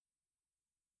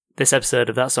This episode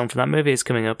of That Song from That Movie is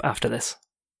coming up after this.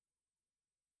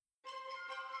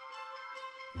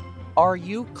 Are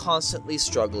you constantly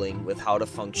struggling with how to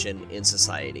function in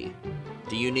society?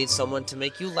 Do you need someone to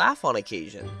make you laugh on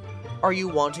occasion? Are you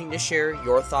wanting to share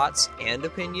your thoughts and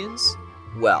opinions?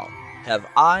 Well, have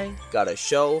I got a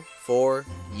show for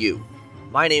you.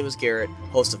 My name is Garrett,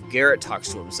 host of Garrett Talks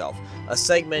to Himself, a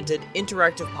segmented,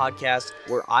 interactive podcast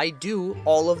where I do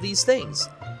all of these things.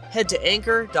 Head to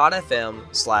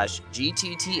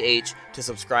anchor.fm/GTTH to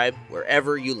subscribe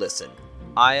wherever you listen.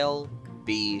 I'll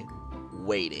be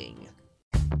waiting.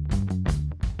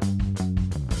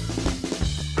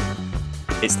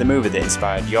 It's the movie that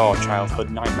inspired your childhood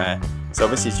nightmare. So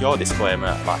this is your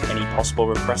disclaimer about any possible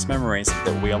repressed memories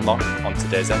that we unlock on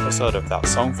today's episode of That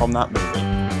Song from That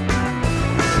Movie.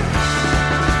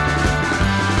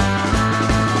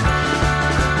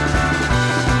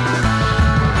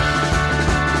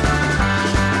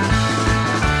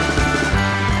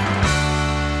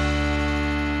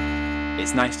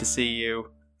 It's nice to see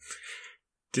you.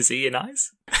 To see you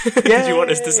nice? Did you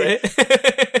want us to say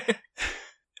it?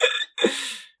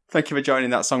 Thank you for joining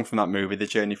That Song from That Movie, the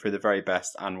journey through the very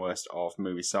best and worst of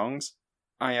movie songs.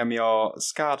 I am your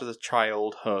scarred as a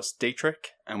child host,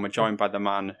 Dietrich, and we're joined by the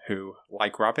man who,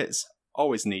 like rabbits,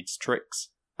 always needs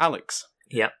tricks, Alex.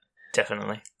 Yep,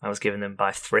 definitely. I was given them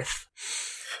by Frith.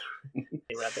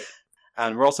 Rabbit.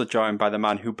 And we're also joined by the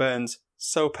man who burns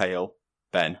so pale,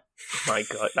 Ben. My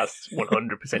God, that's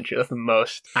 100% true. That's the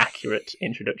most accurate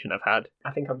introduction I've had. I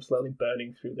think I'm slowly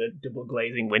burning through the double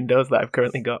glazing windows that I've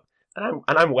currently got. And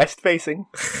I'm west-facing.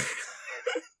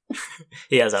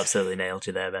 He has absolutely nailed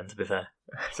you there, Ben, to be fair.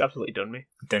 It's absolutely done me.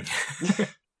 Done you?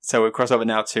 So we'll cross over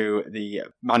now to the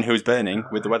man who's burning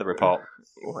with the weather report.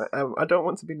 I don't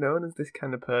want to be known as this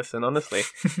kind of person, honestly.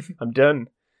 I'm done.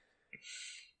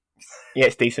 Yeah,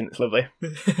 it's decent. It's lovely.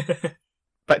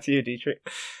 Back to you, Dietrich.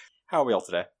 How are we all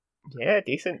today? Yeah,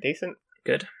 decent.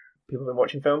 Good. People have been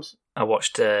watching films? I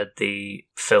watched the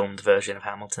filmed version of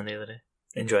Hamilton the other day.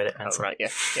 Enjoyed it. Oh, right, yeah.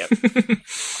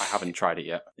 I haven't tried it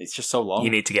yet. It's just so long. You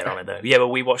need to get on it, though. Yeah, but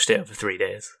we watched it over 3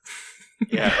 days.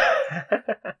 Yeah.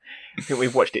 I think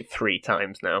we've watched it 3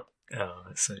 times now. Oh,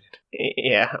 that's so good.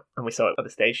 Yeah, and we saw it at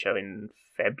the stage show in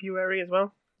February as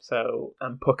well. So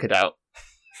I'm puckered out.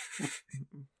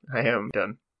 I am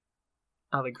done.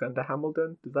 Alexander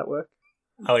Hamilton, does that work?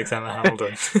 Alexander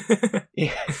Hamilton.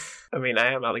 Yeah, I mean,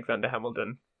 I am Alexander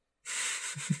Hamilton.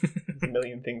 There's a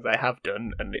million things I have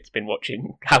done, and it's been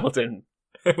watching Hamilton.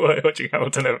 Watching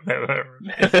Hamilton a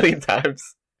million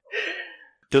times.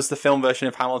 Does the film version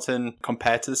of Hamilton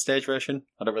compare to the stage version?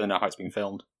 I don't really know how it's been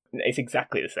filmed. It's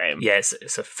exactly the same. Yeah,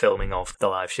 it's a filming of the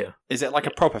live show. Is it like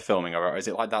a proper filming, or is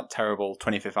it like that terrible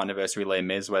 25th anniversary Les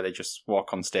Mis where they just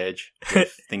walk on stage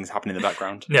with things happening in the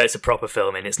background? No, it's a proper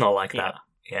filming. It's not like that.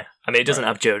 Yeah, I mean, it doesn't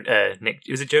have Nick.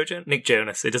 Was it Nick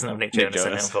Jonas? It doesn't have Nick Jonas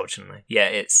in it, unfortunately. Yeah,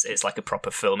 it's like a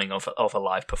proper filming of a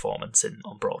live performance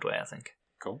on Broadway, I think.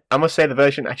 Cool. I must say the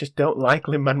version, I just don't like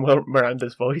Lin-Manuel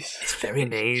Miranda's voice. It's very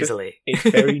nasally. It's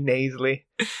very nasally.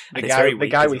 The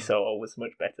guy we saw was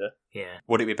much better. Yeah.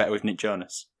 Would it be better with Nick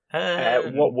Jonas?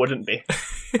 What wouldn't be?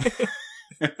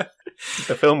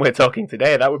 The film we're talking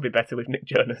today, that would be better with Nick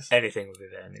Jonas. Anything would be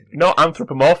better. Not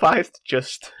anthropomorphized,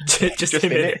 just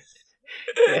in it.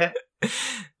 Yeah.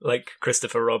 Like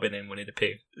Christopher Robin in Winnie the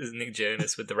Pooh. There's Nick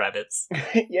Jonas with the rabbits.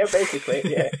 Yeah, basically,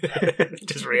 yeah.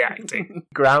 Just reacting.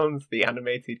 Grounds the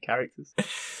animated characters.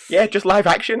 Yeah, just live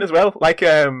action as well. Like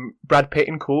Brad Pitt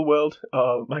in Cool World,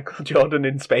 or Michael Jordan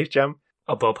in Space Jam.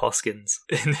 Or Bob Hoskins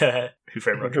in Who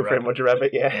Framed Roger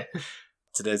Rabbit, yeah.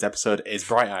 Today's episode is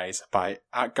Bright Eyes by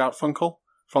Art Garfunkel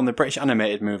from the British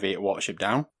animated movie Watership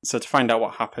Down. So to find out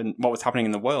what was happening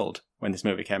in the world when this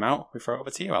movie came out, we throw it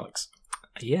over to you, Alex.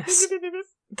 Yes.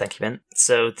 Thank you, Ben.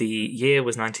 So the year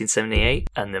was 1978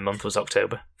 and the month was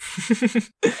October.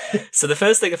 So the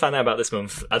first thing I found out about this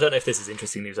month, I don't know if this is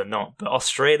interesting news or not, but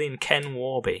Australian Ken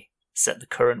Warby set the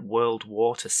current world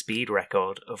water speed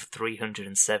record of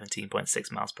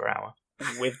 317.6 miles per hour.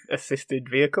 With assisted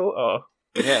vehicle, or?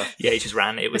 Yeah. Yeah, he just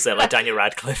ran. It was like Daniel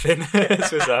Radcliffe in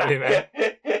Swiss Army Man.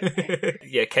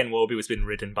 Yeah, Ken Warby was being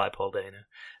ridden by Paul Dano.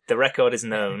 The record is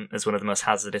known as one of the most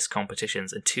hazardous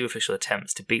competitions, and 2 official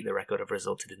attempts to beat the record have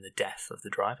resulted in the death of the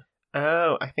driver.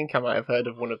 Oh, I think I might have heard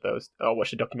of one of those, or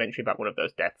watched a documentary about one of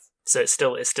those deaths. So it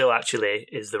still actually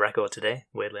is the record today,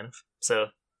 weirdly enough. So,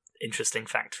 interesting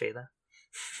fact for you there.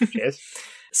 Cheers.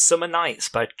 Summer Nights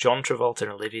by John Travolta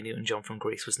and Olivia Newton-John from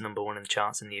Greece was number 1 in the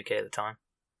charts in the UK at the time.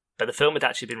 But the film had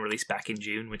actually been released back in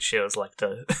June, which shows like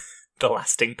the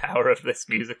lasting power of this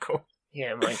musical.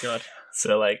 Yeah, my God.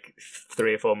 So like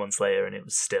 3 or 4 months later, and it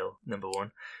was still number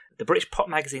 1. The British pop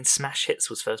magazine Smash Hits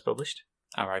was first published.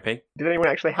 R.I.P. Did anyone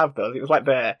actually have those? It was like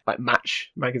their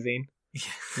Match magazine,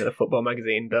 the football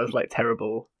magazine. Those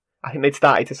terrible. I think they'd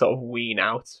started to sort of wean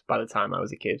out by the time I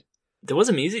was a kid. There was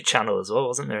a music channel as well,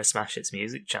 wasn't there? A Smash Hits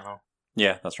music channel.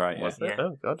 Yeah, that's right. Yeah. Was there? Yeah.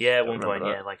 Oh god. Yeah, at Don't one point,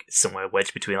 remember yeah, like somewhere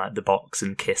wedged between like the Box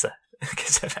and Kiss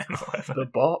FM or whatever. The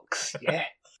Box. Yeah.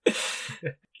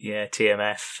 Yeah,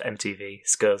 TMF, MTV,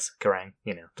 Scuzz, Kerrang,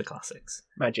 the classics.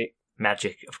 Magic.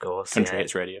 Magic, of course. Country yeah.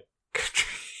 Hits Radio.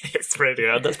 It's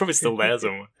radio. That's probably still there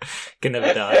somewhere. Can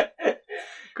never die.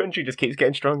 Country just keeps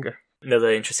getting stronger.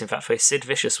 Another interesting fact for you, Sid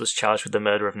Vicious was charged with the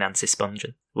murder of Nancy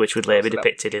Spungen, which would later be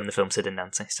depicted in the film Sid and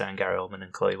Nancy, starring Gary Oldman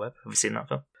and Chloe Webb. Have you seen that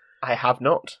film? I have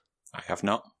not. I have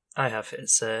not. I have.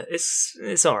 It's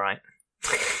all right.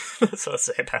 That's what I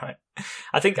say about it.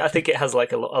 I think it has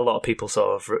like a lot of people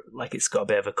sort of like it's got a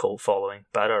bit of a cult following,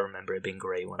 but I don't remember it being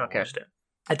great when I watched it.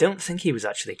 I don't think he was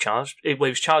actually charged. Well, he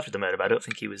was charged with the murder, but I don't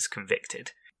think he was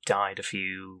convicted. Died a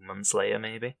few months later,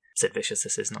 maybe. Sid Vicious,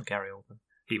 this is not Gary Oldman.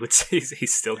 He would say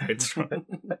he's still going strong.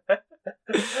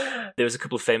 There was a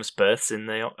couple of famous births in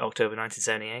the October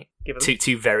 1978.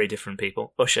 Two very different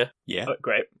people. Usher. Yeah. Oh,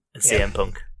 great. And CM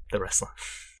Punk, the wrestler.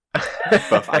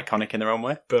 Both iconic in their own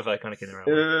way. Both iconic in their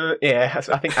own way. Yeah, I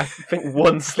think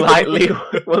one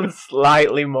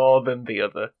slightly more than the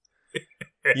other.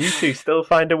 You two still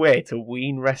find a way to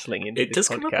wean wrestling into it this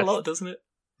does podcast. come up a lot, doesn't it?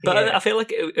 But Yeah. I feel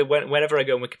like whenever I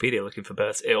go on Wikipedia looking for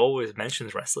births, it always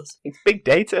mentions wrestlers. It's big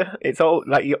data. It's all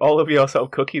like all of your sort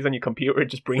of cookies on your computer are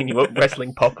just bringing you up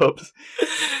wrestling pop-ups.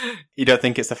 You don't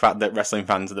think it's the fact that wrestling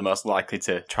fans are the most likely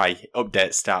to try update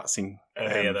stats in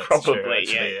Yeah, that's probably, true,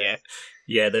 actually, yeah.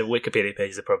 Yeah, the Wikipedia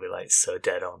pages are probably like so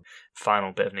dead on.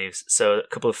 Final bit of news. So a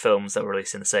couple of films that were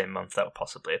released in the same month that were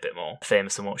possibly a bit more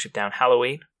famous and Watership Down.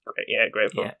 Halloween.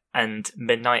 Great fun. Yeah. And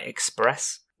Midnight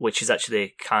Express, which is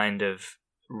actually kind of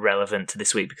relevant to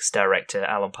this week because director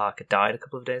Alan Parker died a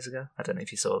couple of days ago. I don't know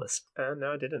if you saw this.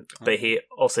 No, I didn't. But he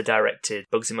also directed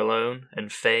Bugsy Malone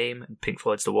and Fame, and Pink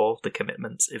Floyd's The Wall, The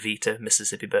Commitments, Evita,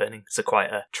 Mississippi Burning. So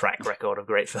quite a track record of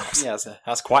great films. Yeah,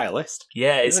 that's quite a list.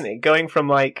 Yeah, it's Isn't it? Going from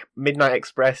like Midnight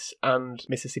Express and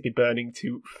Mississippi Burning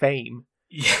to Fame.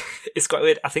 yeah, it's quite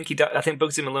weird. I think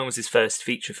Bugsy Malone was his first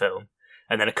feature film,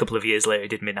 and then a couple of years later he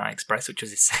did Midnight Express, which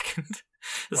was his second.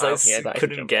 It's Wow, like yeah, that is a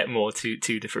couldn't jump. get more two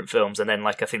different films, and then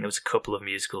like I think there was a couple of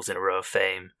musicals in a row: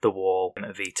 Fame, The Wall, and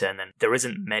Evita, and then there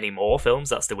isn't many more films.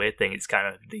 That's the weird thing. It's kind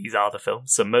of these are the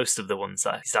films. So most of the ones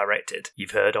that he's directed,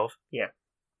 you've heard of. Yeah.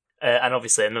 And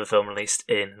obviously another film released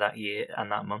in that year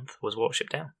and that month was Watership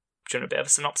Down. Do you want a bit of a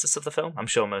synopsis of the film? I'm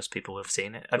sure most people have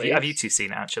seen it. Have you two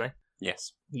seen it actually?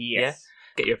 Yes. Yes.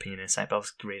 Get your opinion in a sec, but I'll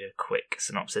read a quick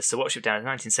synopsis. So Watership Down is a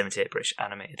 1978 British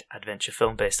animated adventure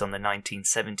film based on the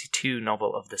 1972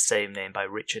 novel of the same name by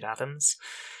Richard Adams.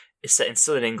 It's set in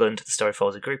southern England. The story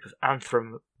follows a group of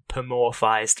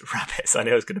anthropomorphized rabbits. I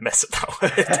know I was going to mess up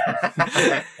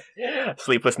that word.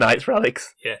 Sleepless Nights for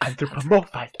Alex. Yeah.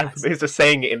 Anthropomorphized. He's just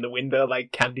saying it in the window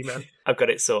like Candyman. I've got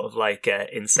it sort of like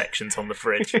in sections on the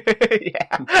fridge.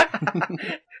 Yeah.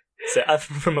 So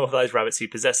anthropomorphized rabbits who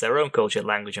possess their own culture,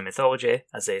 language and mythology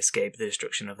as they escape the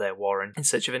destruction of their warren in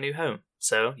search of a new home.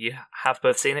 So you have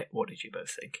both seen it. What did you both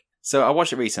think? So I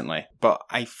watched it recently, but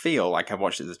I feel like I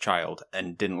watched it as a child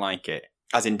and didn't like it.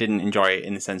 As in, didn't enjoy it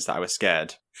in the sense that I was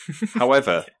scared.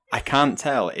 However, I can't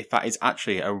tell if that is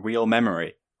actually a real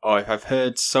memory or if I've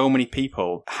heard so many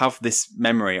people have this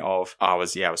memory of, I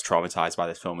was traumatized by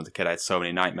this film as a kid. I had so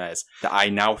many nightmares that I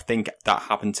now think that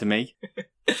happened to me.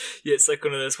 Yeah, it's like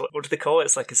one of those, what do they call it?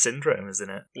 It's like a syndrome, isn't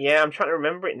it? Yeah, I'm trying to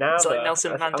remember it now. It's like though.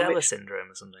 Nelson I'm Mandela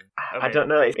syndrome or something. I don't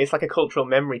know. It's like a cultural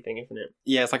memory thing, isn't it?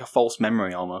 Yeah, it's like a false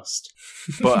memory almost.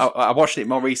 But I watched it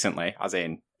more recently, as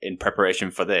in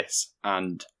preparation for this,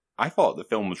 and I thought the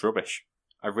film was rubbish.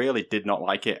 I really did not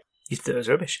like it. You thought it was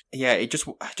rubbish? Yeah, it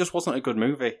just wasn't a good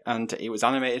movie, and it was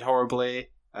animated horribly.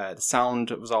 The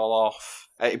sound was all off.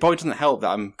 It probably doesn't help that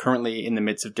I'm currently in the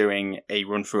midst of doing a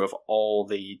run through of all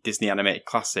the Disney animated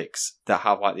classics that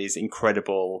have like these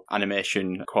incredible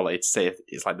animation quality to say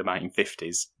it's like the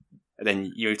 1950s. And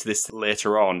then you go to this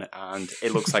later on, and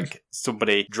it looks like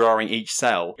somebody drawing each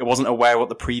cell. It wasn't aware what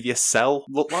the previous cell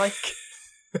looked like.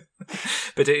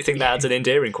 But do you think that adds an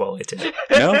endearing quality to it?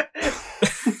 No,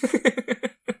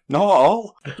 not at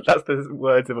all. That's the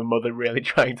words of a mother really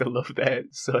trying to love their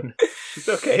son. It's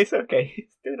okay. It's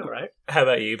doing all right. How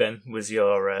about you, Ben? Was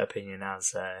your opinion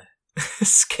as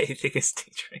scathing as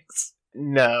Dietrich's?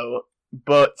 No,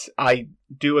 but I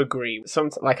do agree.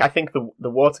 I think the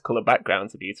watercolor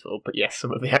backgrounds are beautiful, but yes,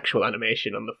 some of the actual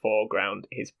animation on the foreground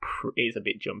is a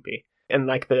bit jumpy. And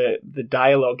like the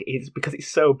dialogue is, because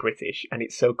it's so British and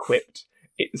it's so quipped,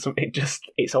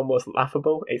 it's almost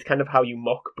laughable. It's kind of how you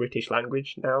mock British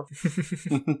language now.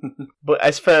 But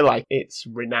as for like its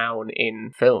renown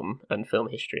in film and film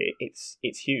history, it's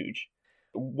huge.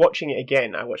 Watching it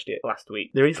again, I watched it last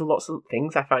week. There is lots of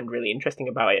things I find really interesting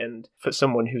about it, and for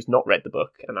someone who's not read the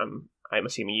book, and I'm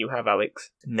assuming you have, Alex.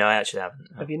 No, I actually haven't.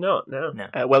 No. Have you not? No.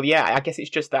 No. Well, yeah, I guess it's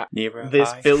just that Neither have there's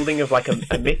I. building of like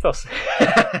a mythos.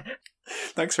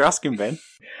 Thanks for asking, Ben.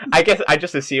 I guess I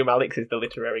just assume Alex is the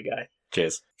literary guy.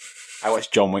 Cheers. I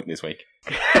watched John Wick this week.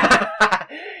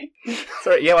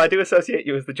 Sorry, yeah, well, I do associate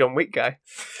you as the John Wick guy.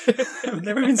 I've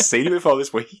never even seen it before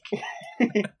this week.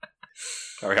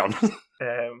 Carry on.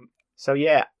 So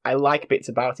yeah, I like bits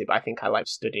about it, but I think I like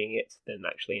studying it than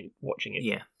actually watching it.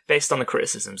 Yeah. Based on the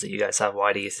criticisms that you guys have,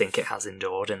 why do you think it has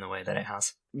endured in the way that it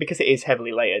has? Because it is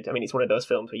heavily layered. I mean, it's one of those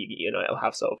films where you know it'll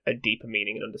have sort of a deeper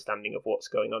meaning and understanding of what's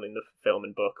going on in the film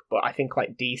and book. But I think,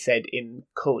 like Dee said, in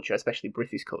culture, especially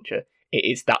British culture, it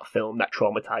is that film that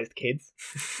traumatized kids.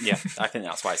 Yeah, I think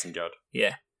that's why it's enjoyed.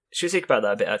 Yeah. Should we think about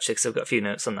that a bit, actually, because I've got a few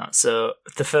notes on that. So,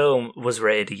 the film was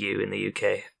rated U in the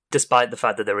UK, despite the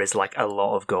fact that there is, like, a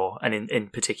lot of gore, and in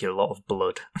particular, a lot of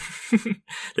blood.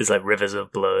 There's, like, rivers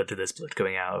of blood, there's blood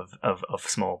coming out of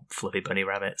small fluffy bunny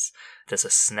rabbits. There's a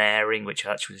snaring, which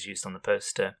actually was used on the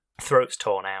poster. Throats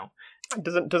torn out.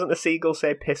 Doesn't the seagull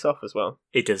say "piss off" as well?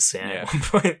 It does, yeah. Yeah. At one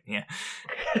point, yeah.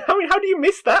 I mean, how do you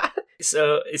miss that?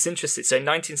 So, it's interesting. So, in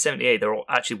 1978, there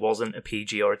actually wasn't a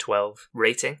PG or a 12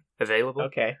 rating available.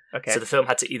 Okay. So the film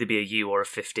had to either be a U or a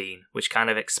 15, which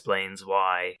kind of explains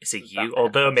why it's a That U,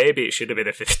 although maybe it should have been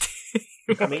a 15.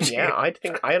 I mean, yeah, I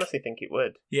honestly think it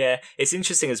would. Yeah, it's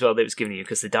interesting as well that it was given you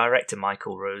because the director,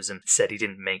 Michael Rosen, said he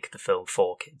didn't make the film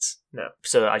for kids. No.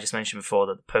 So I just mentioned before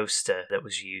that the poster that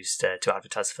was used to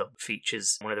advertise the film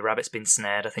features one of the rabbits being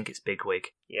snared. I think it's Bigwig.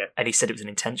 Yeah. And he said it was an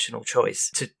intentional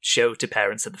choice to show to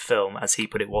parents that the film, as he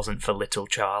put it, wasn't for little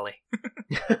Charlie.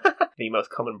 The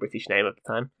most common British name of the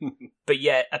time. But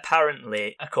yeah,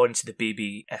 apparently, according to the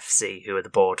BBFC, who are the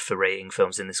board for rating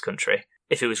films in this country,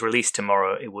 if it was released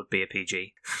tomorrow, it would be a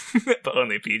PG, but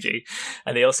only a PG.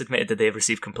 And they also admitted that they've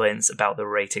received complaints about the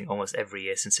rating almost every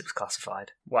year since it was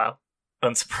classified. Wow.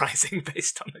 Unsurprising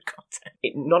based on the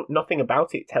content. Nothing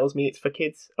about it tells me it's for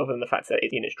kids, other than the fact that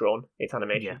it's drawn, it's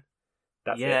animation. Yeah.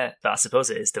 That's Yeah, it. but I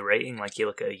suppose it is the rating. Like, you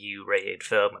look at a U-rated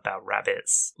film about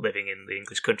rabbits living in the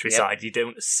English countryside, you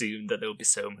don't assume that there will be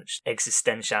so much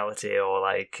existentiality or,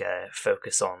 like,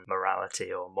 focus on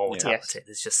morality or mortality. Yes.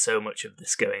 There's just so much of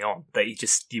this going on that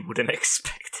you wouldn't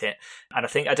expect it. And I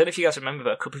don't know if you guys remember,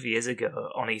 but a couple of years ago,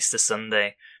 on Easter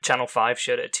Sunday, Channel 5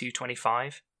 showed it at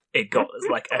 2:25. It got,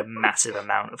 like, a massive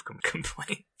amount of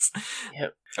complaints.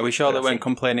 Yep. Are we sure they I weren't think-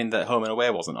 complaining that Home and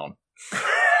Away wasn't on?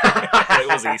 It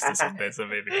was Easter Sunday, so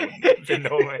maybe it wouldn't have been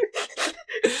Norway.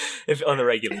 If on a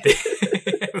regular day.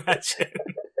 Imagine.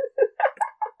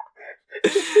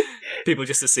 People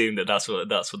just assumed that that's what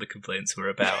the complaints were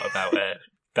about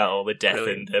all the death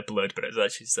Brilliant. and blood, but it was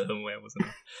actually still Homeway, wasn't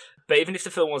it? But even if the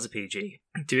film was a PG,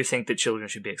 do you think that children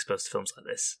should be exposed to films like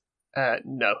this?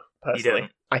 No, You personally.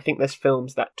 don't? I think there's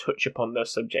films that touch upon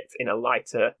those subjects in a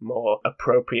lighter, more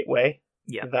appropriate way.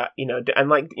 Yeah. That, and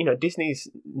like, Disney's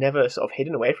never sort of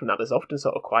hidden away from that. There's often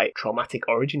sort of quite traumatic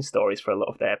origin stories for a lot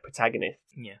of their protagonists.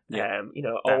 Yeah. Yeah.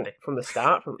 All Bambi. from the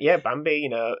start, Bambi,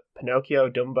 Pinocchio,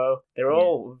 Dumbo, they're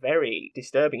all very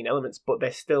disturbing in elements, but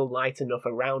they're still light enough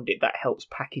around it that helps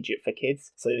package it for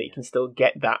kids so that you can still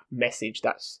get that message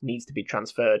that needs to be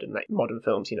transferred. And like modern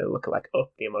films, look at like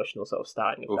Up, the emotional sort of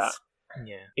starting of Oof. that.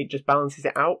 Yeah. It just balances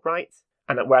it out right.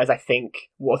 And whereas I think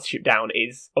Watership Down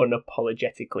is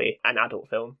unapologetically an adult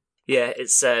film. Yeah,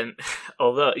 it's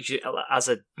although as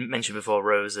I mentioned before,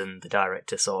 Rosen, the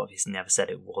director, he's never said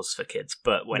it was for kids.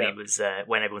 But when No. he was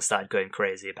when everyone started going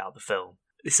crazy about the film,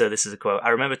 so this is a quote. I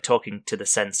remember talking to the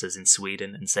censors in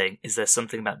Sweden and saying, "Is there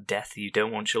something about death you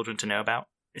don't want children to know about?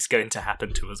 It's going to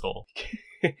happen to us all."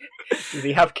 Does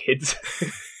he have kids?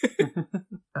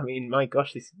 I mean, my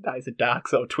gosh, that is a dark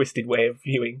sort of twisted way of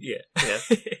viewing. Yeah, Yeah.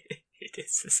 it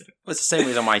is. Isn't it? Well, it's the same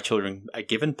reason why children are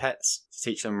given pets to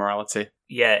teach them morality.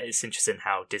 Yeah, it's interesting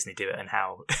how Disney do it and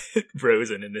how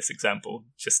Rosen in this example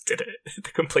just did it the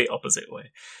complete opposite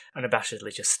way,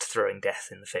 unabashedly just throwing death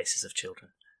in the faces of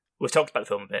children. We've talked about the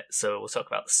film a bit, so we'll talk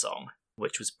about the song,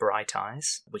 which was Bright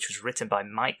Eyes, which was written by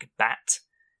Mike Batt,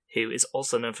 who is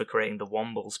also known for creating the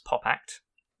Wombles pop act,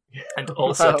 and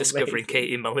also Wow, discovering amazing.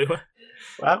 Katie Malua.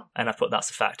 Wow, And I put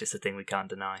that's a fact, it's a thing we can't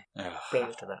deny Ugh.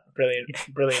 brilliant, after that.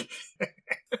 brilliant.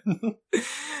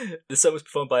 The song was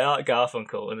performed by Art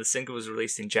Garfunkel, and the single was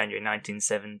released in January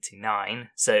 1979,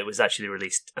 so it was actually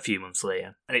released a few months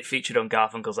later. And it featured on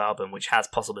Garfunkel's album, which has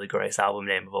possibly the greatest album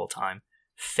name of all time,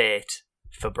 Fate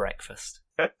for Breakfast.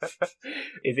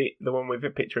 Is it the one with a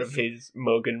picture of his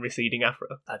mug and receding afro?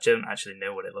 I don't actually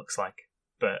know what it looks like,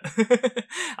 but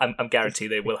I'm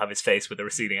guaranteed they will have his face with a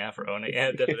receding afro on it.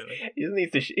 Yeah, definitely. He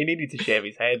needed to shave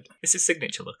his head. It's his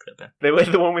signature look, though, Ben. They were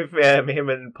the one with him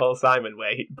and Paul Simon,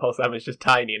 where Paul Simon's just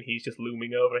tiny and he's just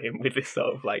looming over him with this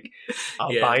sort of like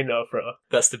albino fro.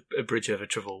 That's the Bridge Over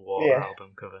Troubled Water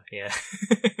album cover, yeah.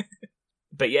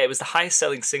 But yeah, it was the highest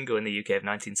selling single in the UK of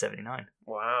 1979.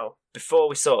 Wow. Before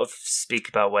we sort of speak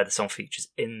about where the song features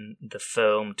in the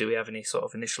film, do we have any sort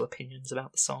of initial opinions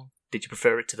about the song? Did you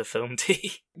prefer it to the film,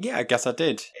 T? Yeah, I guess I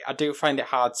did. I do find it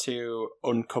hard to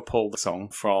uncouple the song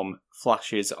from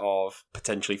flashes of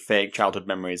potentially fake childhood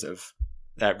memories of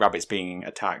rabbits being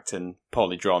attacked and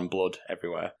poorly drawn blood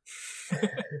everywhere.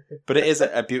 But it is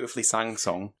a beautifully sang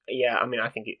song. Yeah, I mean, I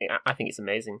think it's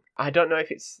amazing. I don't know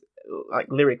if it's like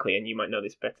lyrically, and you might know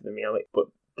this better than me, Alec, but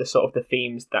the sort of the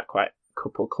themes that quite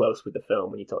couple close with the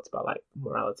film when you talked about like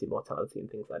morality, mortality, and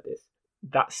things like this.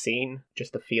 That scene,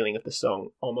 just the feeling of the song,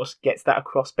 almost gets that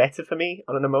across better for me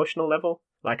on an emotional level.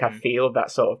 Like I feel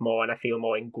that sort of more, and I feel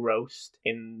more engrossed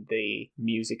in the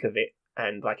music of it,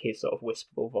 and like his sort of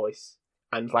wistful voice.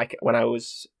 And like when I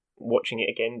was watching it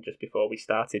again just before we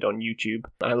started on YouTube,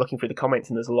 and I'm looking through the comments,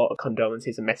 and there's a lot of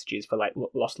condolences and messages for like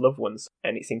lost loved ones,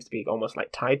 and it seems to be almost like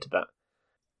tied to that.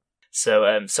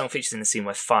 So, song features in the scene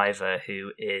where Fiver,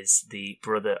 who is the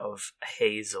brother of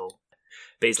Hazel,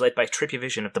 but he's led by Trippy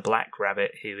Vision of the Black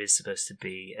Rabbit, who is supposed to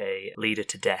be a leader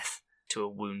to death to a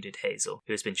wounded Hazel,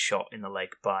 who has been shot in the leg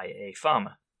by a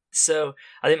farmer. So,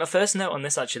 I think my first note on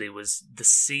this actually was the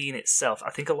scene itself. I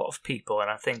think a lot of people, and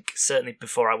I think certainly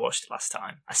before I watched it last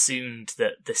time, assumed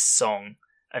that this song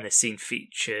and this scene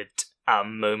featured a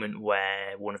moment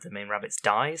where one of the main rabbits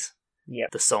dies. Yeah.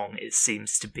 The song, it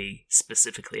seems to be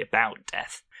specifically about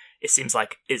death. It seems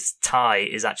like its tie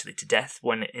is actually to death,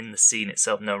 when in the scene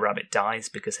itself no rabbit dies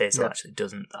because Hazel actually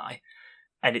doesn't die.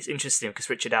 And it's interesting because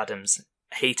Richard Adams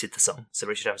hated the song, so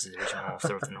Richard Adams is the original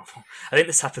author of the novel. I think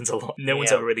this happens a lot. No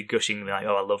one's ever really gushing like,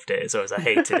 oh, I loved it, it's always I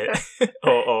hated it,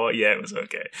 or yeah, it was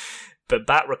okay. But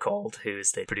Bat recalled, who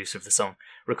is the producer of the song,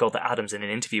 recalled that Adams in an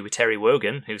interview with Terry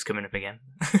Wogan, who's coming up again,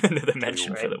 another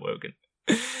mention for Philip Wogan,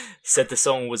 said the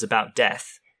song was about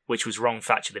death, which was wrong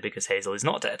factually because Hazel is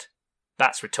not dead.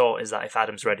 Bat's retort is that if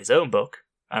Adams read his own book,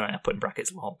 and I put in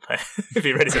brackets lol, if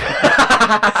he read his own book,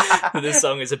 that this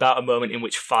song is about a moment in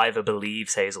which Fiver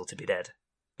believes Hazel to be dead.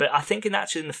 But I think in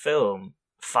the film,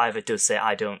 Fiver does say,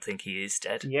 I don't think he is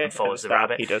dead, and follows the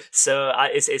rabbit. He does. So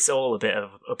it's all a bit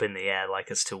of up in the air,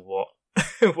 like as to what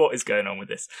what is going on with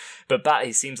this. But Bat,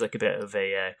 he seems like a bit of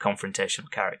a confrontational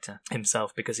character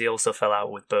himself, because he also fell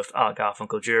out with both Art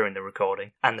Garfunkel during the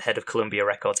recording and the head of Columbia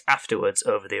Records afterwards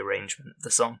over the arrangement of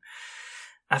the song.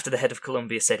 After the head of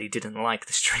Columbia said he didn't like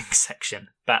the string section,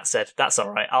 Bat said, "That's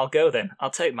alright, I'll go then. I'll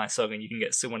take my song and you can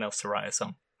get someone else to write a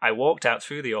song." I walked out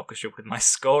through the orchestra with my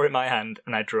score in my hand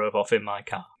and I drove off in my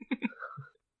car.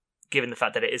 Given the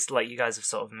fact that it is, like you guys have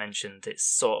sort of mentioned, it's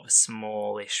sort of a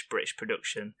smallish British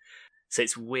production, so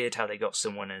it's weird how they got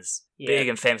someone as big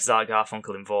and famous as Art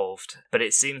Garfunkel involved. But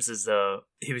it seems as though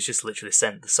he was just literally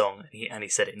sent the song and he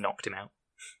said it knocked him out.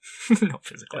 Not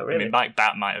physically. Oh, really? I mean, Mike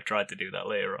Bat might have tried to do that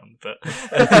later on, but...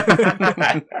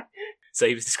 So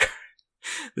he was describing...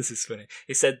 This is funny.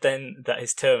 He said then that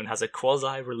his tone has a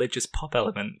quasi-religious pop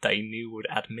element that he knew would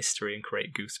add mystery and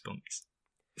create goosebumps.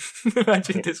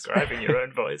 Imagine describing your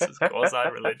own voice as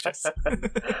quasi-religious.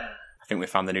 I think we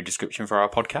found the new description for our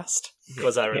podcast.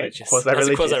 Quasi-religious. Quasi-religious. That's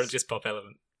a quasi-religious pop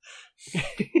element.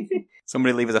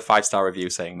 Somebody leave us a 5-star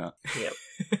review saying that. Yep.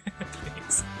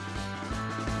 Please.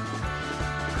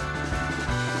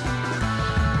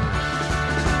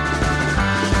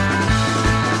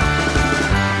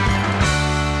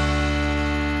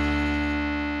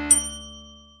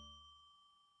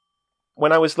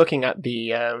 When I was looking at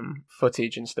the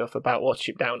footage and stuff about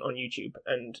Watership Down on YouTube,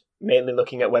 and mainly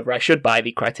looking at whether I should buy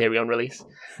the Criterion release,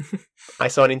 I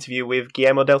saw an interview with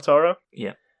Guillermo del Toro.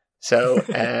 Yeah. So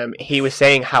he was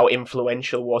saying how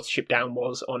influential Watership Down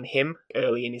was on him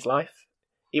early in his life.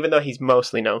 Even though he's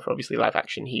mostly known for obviously live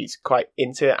action, he's quite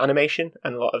into animation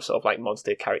and a lot of sort of like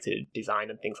monster character design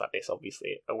and things like this,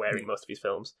 obviously, are wearing most of his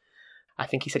films. I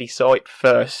think he said he saw it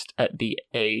first at the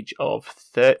age of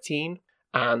 13.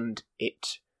 And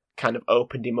it kind of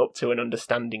opened him up to an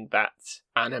understanding that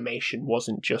animation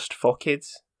wasn't just for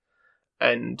kids.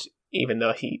 And even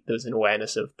though there was an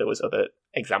awareness of there was other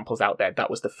examples out there, that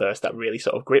was the first that really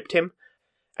sort of gripped him.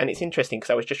 And it's interesting because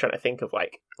I was just trying to think of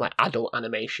like adult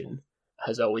animation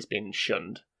has always been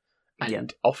shunned.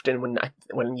 And often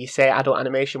when you say adult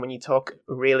animation, when you talk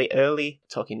really early,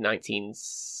 talking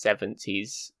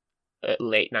 1970s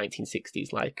late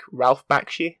 1960s, like Ralph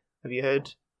Bakshi. Have you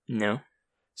heard? No.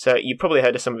 So you probably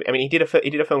heard of some. I mean, he did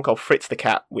a film called Fritz the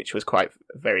Cat, which was quite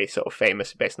very sort of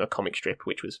famous, based on a comic strip,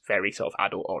 which was very sort of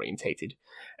adult orientated.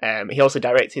 He also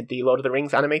directed the Lord of the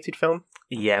Rings animated film.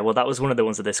 Yeah, well, that was one of the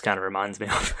ones that this kind of reminds me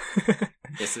of.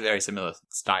 It's a very similar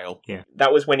style. Yeah,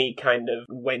 that was when he kind of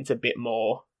went a bit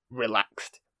more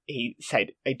relaxed. He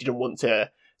said he didn't want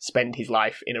to spend his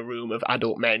life in a room of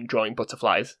adult men drawing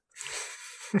butterflies.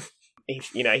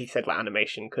 He said like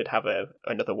animation could have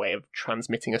another way of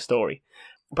transmitting a story.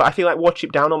 But I feel like Watch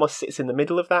It Down almost sits in the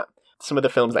middle of that. Some of the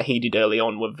films that he did early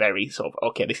on were very sort of,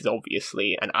 okay, this is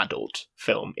obviously an adult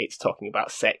film. It's talking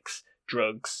about sex,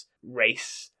 drugs,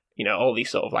 race, all these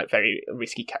sort of like very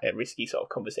risky sort of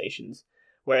conversations.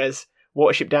 Whereas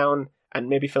Watership Down and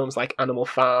maybe films like Animal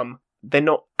Farm, they're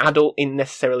not adult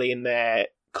necessarily in their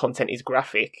content is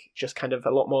graphic, just kind of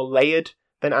a lot more layered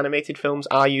than animated films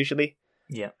are usually.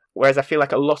 Yeah. Whereas I feel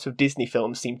like a lot of Disney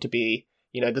films seem to be,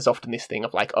 there's often this thing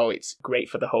of like, oh, it's great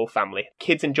for the whole family.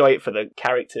 Kids enjoy it for the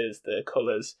characters, the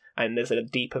colours, and there's a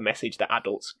deeper message that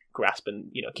adults grasp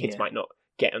and, kids might not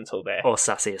get until they're... Or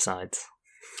sassy asides.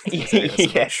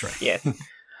 Yeah.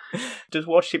 Does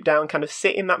Watership Down kind of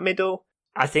sit in that middle?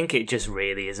 I think it just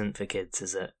really isn't for kids,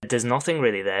 is it? There's nothing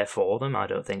really there for them, I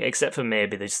don't think, except for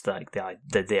maybe there's like the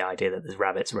idea that there's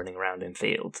rabbits running around in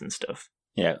fields and stuff.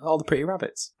 Yeah, all the pretty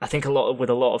rabbits. I think with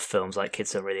a lot of films, like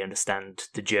kids don't really understand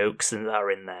the jokes that are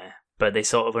in there, but they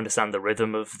sort of understand the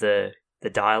rhythm of the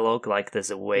dialogue. Like there's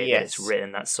a way that it's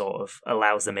written that sort of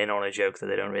allows them in on a joke that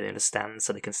they don't really understand,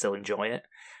 so they can still enjoy it.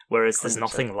 Whereas there's 100%.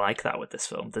 Nothing like that with this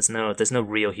film. There's no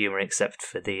real humor except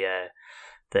for the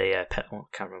pet. I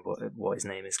can't remember what his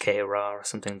name is, K-Ra or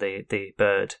something. The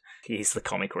bird. He's the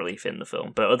comic relief in the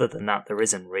film. But other than that, there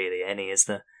isn't really any, is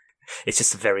there? It's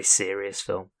just a very serious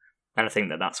film. And I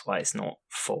think that's why it's not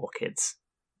for kids.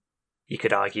 You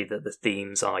could argue that the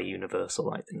themes are universal,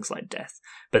 like things like death,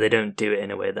 but they don't do it in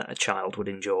a way that a child would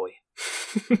enjoy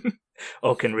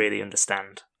or can really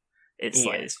understand. It's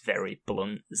like it's very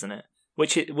blunt, isn't it?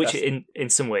 Which in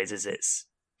some ways is its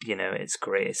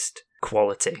greatest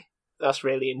quality. That's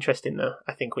really interesting, though.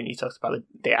 I think when you talked about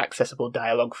the accessible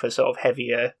dialogue for sort of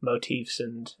heavier motifs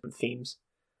and themes,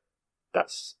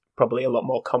 that's probably a lot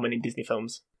more common in Disney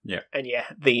films. Yeah. And yeah,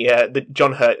 the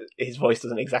John Hurt, his voice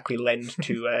doesn't exactly lend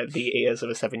to the ears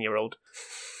of a 7-year-old.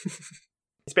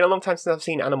 It's been a long time since I've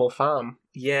seen Animal Farm.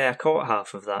 Yeah, I caught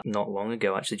half of that not long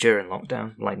ago, actually, during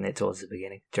lockdown, like near towards the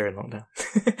beginning, during lockdown.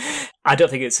 I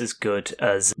don't think it's as good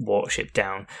as Watership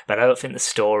Down, but I don't think the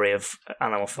story of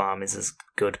Animal Farm is as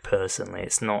good personally.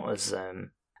 It's not as...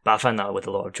 But I find that with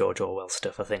a lot of George Orwell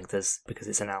stuff, I think because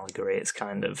it's an allegory, it's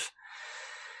kind of...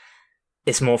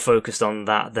 It's more focused on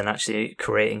that than actually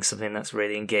creating something that's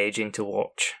really engaging to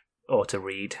watch or to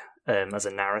read as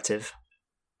a narrative.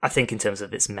 I think in terms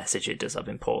of its message, it does have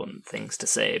important things to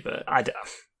say, but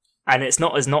and it's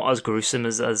not as gruesome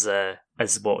as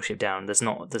Watership Down. There's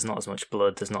not as much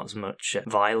blood. There's not as much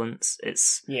violence.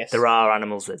 There are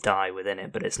animals that die within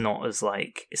it, but it's not as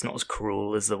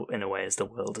cruel in a way as the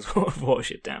world of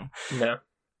Watership Down. No.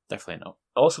 Definitely not.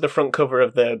 Also, the front cover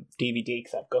of the DVD,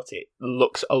 because I've got it,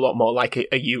 looks a lot more like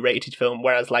a U-rated film,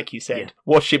 whereas, like you said,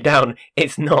 Watership Down,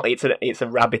 it's not. It's a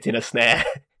rabbit in a snare.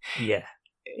 Yeah.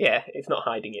 Yeah, it's not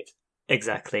hiding it.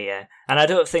 Exactly, yeah. And I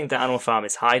don't think that Animal Farm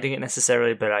is hiding it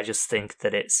necessarily, but I just think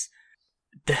that it's...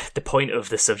 The point of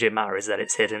the subject matter is that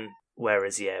it's hidden,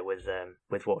 whereas,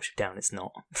 with Watership Down, it's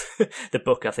not. The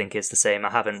book, I think, is the same.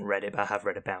 I haven't read it, but I have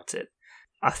read about it.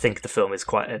 I think the film is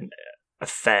quite a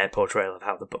fair portrayal of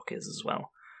how the book is as well.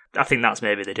 I think that's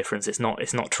maybe the difference. It's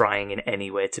not trying in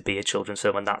any way to be a children's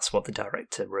film, and that's what the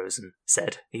director Rosen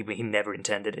said. He never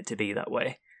intended it to be that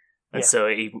way, and so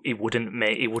he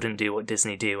wouldn't do what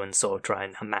Disney do and sort of try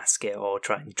and mask it or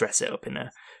try and dress it up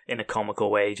in a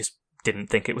comical way. He just didn't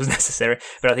think it was necessary.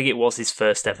 But I think it was his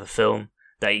first ever film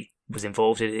that he was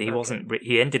involved in.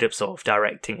 He ended up sort of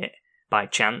directing it by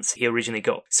chance. He originally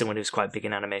got someone who was quite big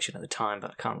in animation at the time,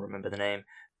 but I can't remember the name.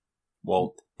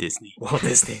 Walt Disney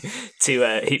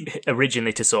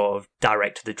originally to sort of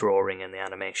direct the drawing and the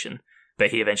animation,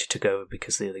 but he eventually took over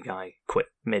because the other guy quit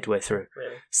midway through.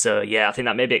 Really? So yeah, I think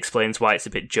that maybe explains why it's a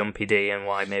bit jumpy D and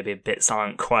why maybe bits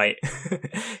aren't quite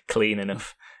clean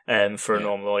enough for a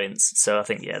normal audience. So I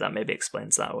think that maybe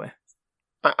explains that away.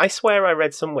 I swear I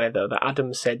read somewhere though that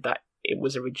Adam said that it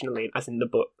was originally, as in the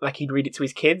book, like he'd read it to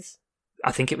his kids.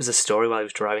 I think it was a story while he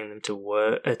was driving them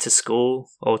to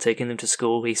school or taking them to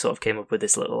school. He sort of came up with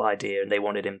this little idea, and they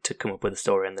wanted him to come up with a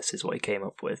story, and this is what he came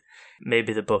up with.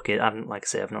 Maybe the book, I've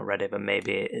not read it, but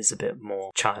maybe it is a bit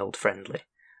more child friendly.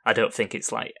 I don't think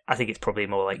it's like, I think it's probably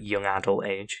more like young adult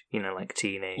age, like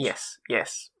teenage.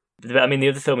 Yes. But, I mean, the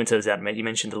other film in terms of animation, you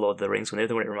mentioned The Lord of the Rings one. The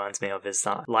other one it reminds me of is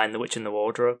that Lion, the Witch and the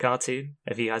Wardrobe cartoon.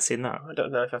 Have you guys seen that? I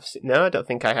don't know if I've seen... No, I don't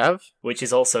think I have. Which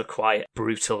is also quite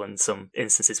brutal in some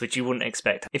instances, which you wouldn't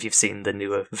expect if you've seen the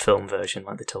newer film version,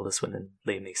 like the Tilda Swinton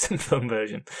and Liam Neeson film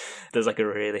version. There's like a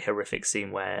really horrific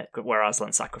scene where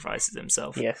Aslan sacrifices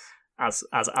himself. Yes. As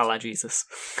a la Jesus.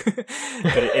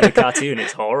 But in the cartoon,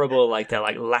 it's horrible. Like, they're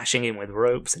like lashing him with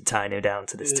ropes and tying him down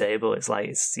to this table. It's like,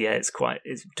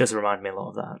 it does remind me a lot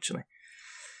of that, actually.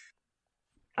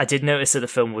 I did notice that the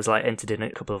film was like entered in a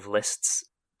couple of lists.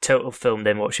 Total Film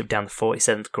then watched it down the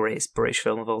 47th greatest British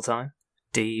film of all time.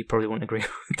 D, you probably wouldn't agree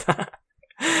with that,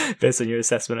 based on your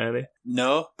assessment earlier.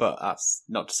 No, but that's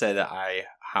not to say that I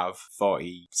have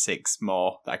 46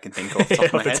 more that I can think of off the top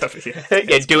of my head.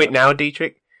 Yeah, do it now,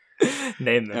 Dietrich.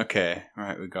 Name them. Okay,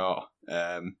 right, we got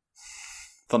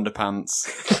Thunderpants.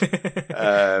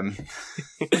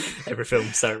 Every film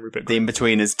starring Rupert The Grint.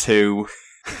 In-Betweeners 2.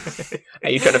 Are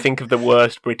you trying to think of the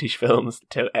worst British films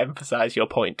to emphasise your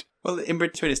point? Well,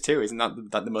 In-Betweeners 2 isn't that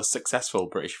the most successful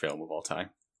British film of all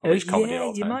time? Or British comedy of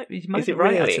all time? You might Is be it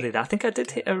right, really? actually. I think I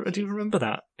did. I do remember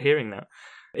that, hearing that.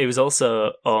 It was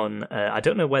also on, I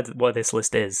don't know where this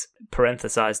list is,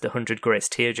 parenthesised 100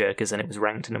 greatest tearjerkers, and it was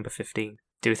ranked number 15.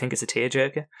 Do you think it's a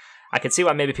tearjerker? I can see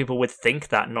why maybe people would think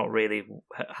that, not really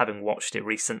having watched it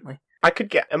recently. I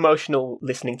could get emotional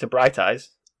listening to Bright Eyes.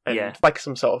 And Yeah. like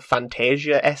some sort of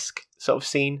Fantasia-esque sort of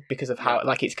scene because of how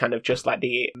like it's kind of just like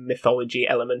the mythology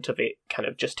element of it kind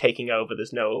of just taking over.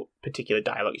 There's no particular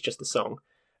dialogue, it's just the song.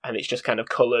 And it's just kind of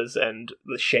colours and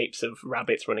the shapes of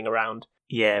rabbits running around.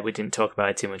 Yeah, we didn't talk about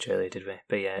it too much earlier, did we?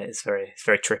 But yeah, it's very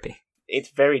trippy. It's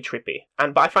very trippy.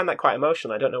 But I find that quite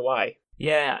emotional. I don't know why.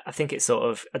 Yeah, I think it's sort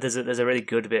of, there's a really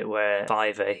good bit where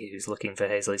Fiver, who's looking for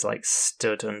Hazel, is like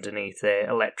stood underneath the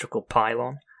electrical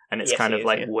pylon. And it's Yes, kind he of is,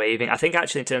 like yeah. waving. I think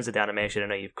actually in terms of the animation, I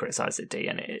know you've criticised it, D,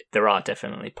 and there are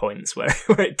definitely points where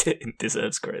it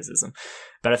deserves criticism.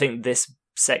 But I think this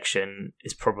section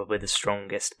is probably the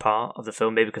strongest part of the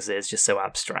film, maybe because it is just so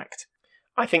abstract.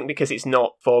 I think because it's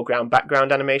not foreground,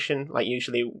 background animation. Like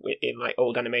usually in like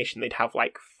old animation, they'd have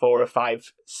like 4 or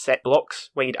 5 set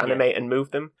blocks where you'd animate and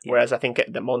move them. Yeah. Whereas I think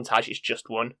the montage is just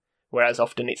one. Whereas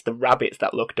often it's the rabbits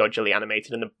that look dodgily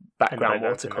animated and the background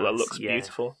background's watercolour nice, looks yeah.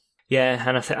 beautiful. Yeah,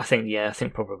 and I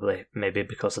think probably maybe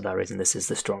because of that reason, this is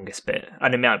the strongest bit,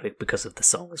 and it might be because of the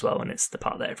song as well, and it's the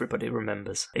part that everybody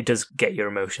remembers. It does get your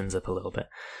emotions up a little bit.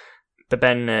 But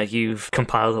Ben, you've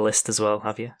compiled a list as well,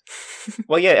 have you?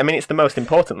 Well, yeah, I mean, it's the most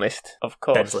important list, of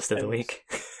course. Ben's list of the And- week.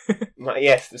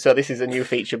 Yes, so this is a new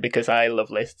feature because I love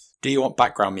lists. Do you want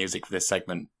background music for this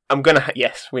segment? I'm gonna.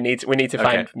 Yes, we need to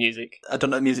find Okay. music. I don't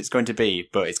know what the music's going to be,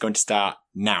 but it's going to start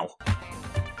now.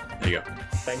 There you go.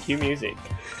 Thank you, music.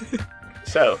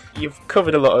 So, you've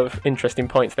covered a lot of interesting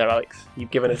points there, Alex. You've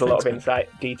given us a lot of Thanks, insight,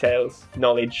 details,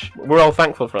 knowledge. We're all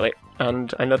thankful for it,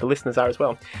 and I know the listeners are as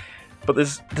well. But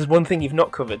there's one thing you've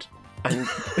not covered. And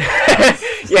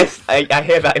yes, I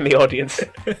hear that in the audience.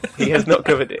 He has not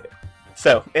covered it.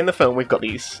 So, in the film, we've got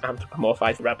these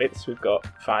anthropomorphized rabbits. We've got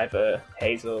Fiver,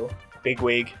 Hazel,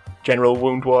 Bigwig, General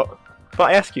Woundwort. But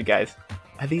I ask you guys,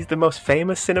 are these the most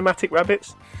famous cinematic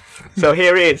rabbits? So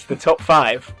here is the top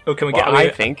 5. Oh, can we What get? I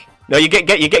think. No, you get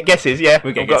guesses. Yeah,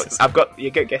 We get guesses. You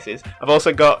get guesses. I've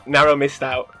also got narrow missed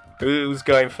out. Who's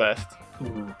going first?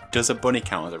 Does a bunny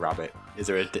count as a rabbit? Is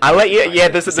there a? I'll let you. Yeah,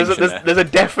 there's distinction there? a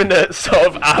definite sort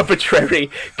of arbitrary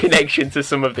connection to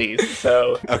some of these.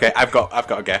 So Okay, I've got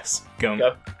a guess. Go on.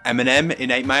 go. Eminem in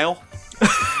 8 Mile.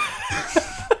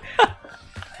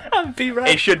 Be right.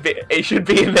 It should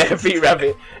be in there. Be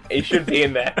rabbit. It should be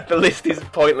in there. The list is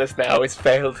pointless now. It's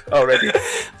failed already.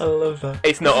 I love that.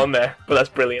 It's not on there, but that's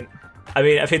brilliant. I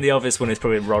mean, I think the obvious one is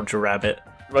probably Roger Rabbit.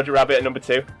 Roger Rabbit at number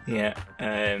 2. Yeah.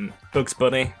 Bugs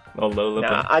Bunny or Lola Nah,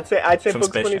 Bunny. I'd say From Bugs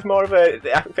Bunny Space is more of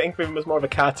a. I think of him as more of a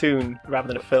cartoon rather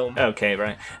than a film. Okay,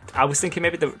 right. I was thinking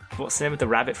maybe what's the name of the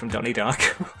rabbit from Donnie Dark?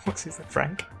 What's his name?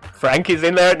 Frank? Frank is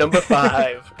in there at number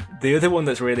 5. The other one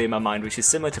that's really in my mind, which is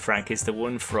similar to Frank, is the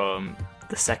one from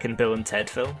the second Bill and Ted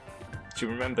film. Do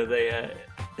you remember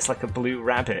it's like a blue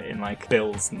rabbit in like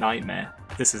Bill's Nightmare.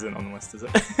 This isn't on the list, is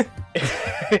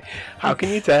it? How can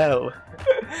you tell?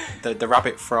 The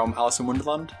rabbit from Alice in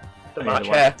Wonderland. The Oh, March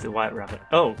yeah, Hare. the white rabbit.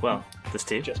 Oh, well, there's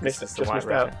 2. Just This missed is it. the Just white missed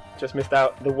rabbit. out. Just missed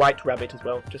out. The White Rabbit as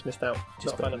well. Just missed out.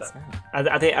 Just Not a fan put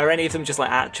of that. Are any of them just like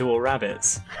actual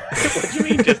rabbits? What do you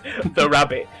mean, just the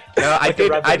rabbit? No, Like a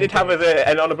rabbit I in did a have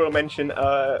an honourable mention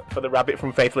for the rabbit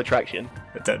from Fatal Attraction.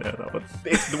 I don't know that one.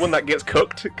 It's the one that gets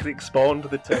cooked because it spawned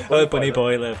the turtle. Oh, Bunny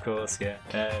Boiler, of course, yeah.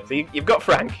 So you've got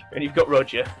Frank and you've got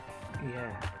Roger.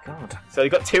 Yeah, God. So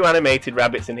you've got 2 animated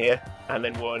rabbits in here, and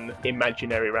then 1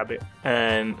 imaginary rabbit.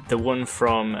 The one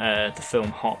from the film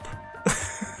Hop.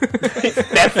 It's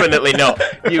definitely not.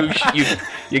 You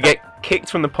get kicked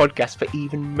from the podcast for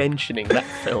even mentioning that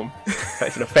film.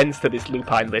 That's an offence to this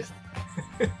lupine list.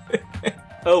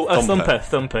 Oh, a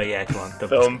Thumper. Yeah, come on.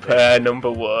 Thumper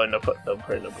number 1. I put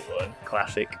Thumper number 1.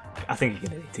 Classic. I think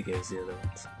you're going to need to give us the other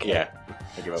ones. Yeah.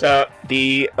 So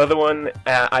the other one,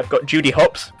 I've got Judy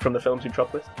Hopps from the film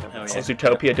Zootropolis, or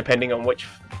Zootopia, depending on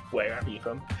wherever you're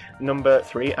from. Number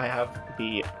 3, I have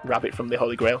the rabbit from the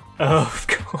Holy Grail. Oh, of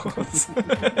course.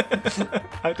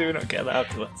 How do we not get that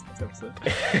out to last episode?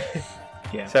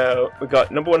 Yeah. So we've got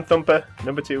number 1, Thumper.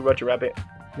 Number 2, Roger Rabbit.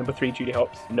 Number 3, Judy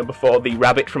Hopps. Number 4, the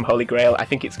rabbit from Holy Grail. I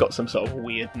think it's got some sort of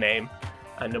weird name.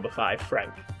 And number 5,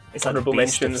 Frank. It's like honourable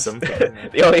mentions.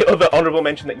 The The only other honourable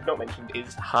mention that you've not mentioned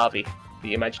is Harvey,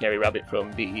 the imaginary rabbit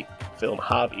from the film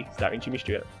Harvey, starring Jimmy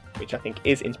Stewart, which I think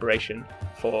is inspiration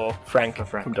for Frank,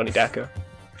 from Donnie Darko.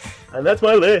 And that's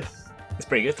my list. It's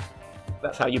pretty good.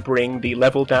 That's how you bring the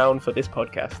level down for this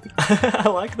podcast. I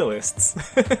like the lists.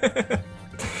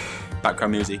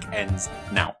 Background music ends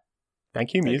now.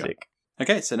 Thank you, music.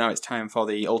 Okay, so now it's time for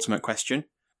the ultimate question.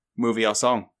 Movie or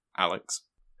song, Alex?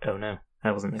 Oh no,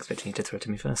 I wasn't expecting you to throw it to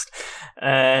me first.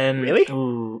 Really?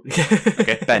 Ooh.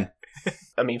 Okay, Ben.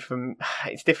 I mean,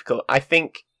 it's difficult. I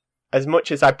think, as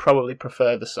much as I probably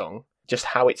prefer the song, just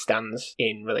how it stands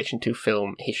in relation to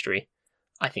film history,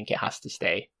 I think it has to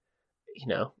stay.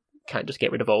 Can't just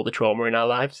get rid of all the trauma in our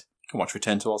lives. Can watch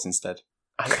Return to Oz instead.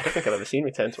 I don't think I've ever seen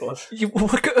Return to Oz.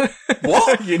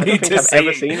 What? You I don't need think to I've see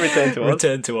ever seen Return to Oz.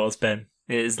 Return to Oz, Ben.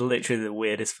 It is literally the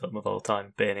weirdest film of all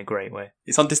time, but in a great way.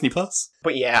 It's on Disney Plus.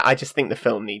 But yeah, I just think the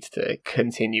film needs to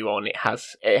continue on. It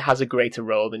has a greater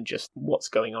role than just what's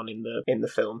going on in the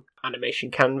film. Animation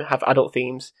can have adult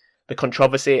themes. The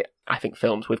controversy, I think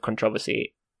films with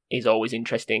controversy is always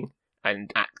interesting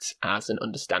and acts as an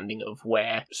understanding of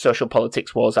where social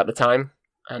politics was at the time.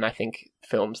 And I think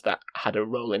films that had a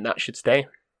role in that should stay.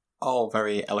 All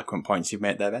very eloquent points you've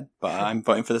made there, Ben. But I'm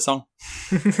voting for the song.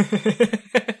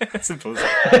 Simple as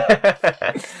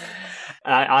that.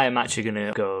 I am actually going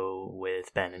to go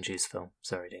with Ben and choose film.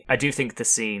 Sorry, Dee. I do think the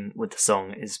scene with the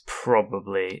song is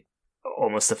probably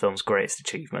almost the film's greatest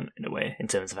achievement in a way, in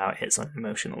terms of how it hits on an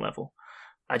emotional level.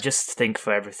 I just think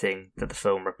for everything that the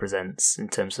film represents in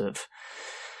terms of...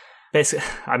 Basically,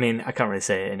 I mean, I can't really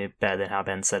say it any better than how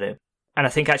Ben said it. And I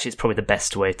think actually it's probably the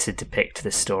best way to depict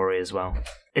this story as well,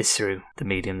 is through the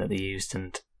medium that they used.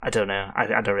 And I don't know, I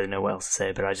don't really know what else to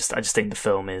say, but I just think the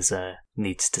film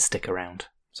needs to stick around.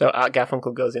 So Art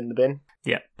Garfunkel goes in the bin?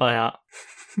 Yeah, by Art.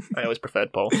 I always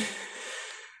preferred Paul.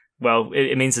 Well,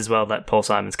 it means as well that Paul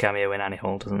Simon's cameo in Annie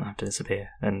Hall doesn't have to disappear,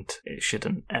 and it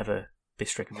shouldn't ever be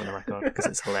stricken from the record because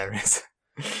it's hilarious.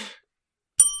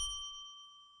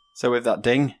 So with that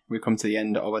ding, we've come to the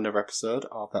end of another episode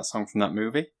of That Song from That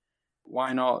Movie.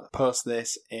 Why not post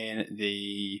this in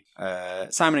the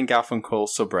Simon and Garfunkel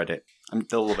subreddit?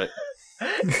 They'll love it.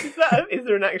 Is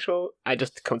there an actual... I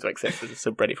just come to accept there's a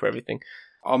subreddit for everything.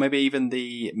 Or maybe even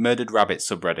the Murdered Rabbit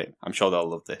subreddit. I'm sure they'll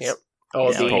love this. Yep.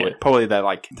 Probably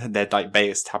their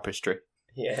Bayes tapestry.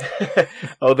 Yeah.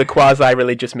 The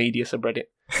quasi-religious media subreddit.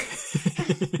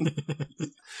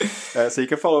 So you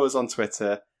can follow us on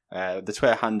Twitter. The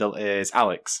Twitter handle is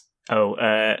Alex.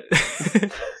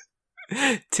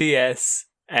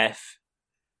 TSFTM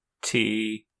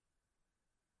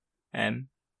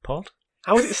pod?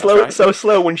 How was it slow? Right. So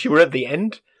slow when you were at the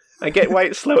end? I get why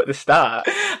it's slow at the start.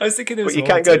 I was thinking it was. But you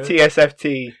can't go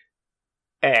TSFTM.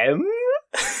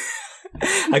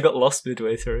 I got lost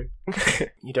midway through.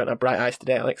 You don't have bright eyes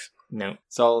today, Alex. No.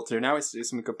 So all I'll do now is do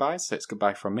some goodbyes. So it's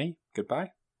goodbye from me,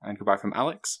 goodbye, and goodbye from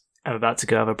Alex. I'm about to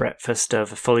go have a breakfast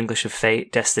of a full English of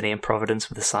fate, destiny, and providence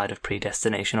with a side of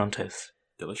predestination on toast.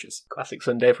 Delicious. Classic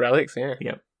Sunday for Alex, yeah.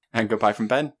 Yep. And goodbye from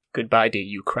Ben. Goodbye, dear,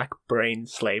 you crack-brained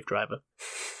slave driver.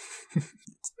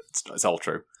 It's all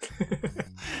true.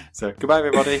 So, goodbye,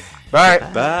 everybody. Bye.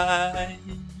 Bye.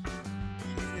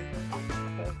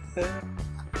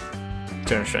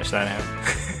 Trying to stretch that out.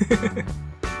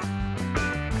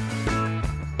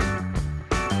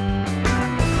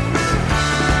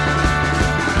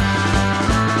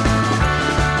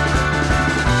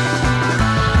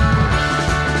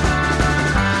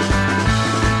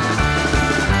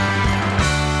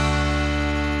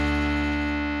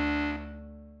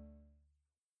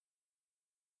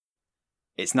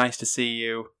 It's nice to see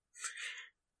you.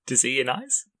 To see you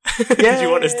nice? Yay! Did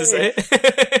you want us to say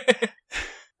it?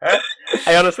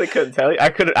 I honestly couldn't tell you. I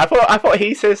thought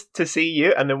he says to see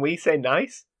you, and then we say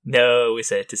nice. No, we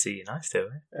say to see you nice, don't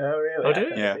we? Oh, really? Oh,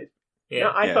 do we? Yeah. Yeah.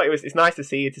 No, I thought it's nice to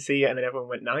see you, and then everyone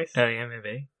went nice. Oh yeah,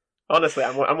 maybe. Honestly,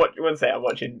 I'm watching. One sec, I'm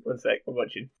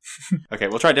watching. Okay,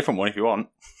 we'll try a different one if you want.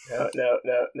 No.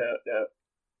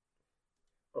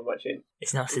 I'm watching.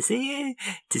 It's nice to see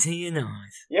you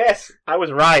nice. Yes, I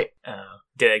was right. Oh,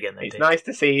 do it again then. It's nice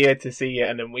to see you,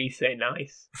 and then we say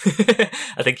nice.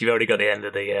 I think you've already got the end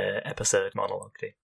of the episode monologue, do you?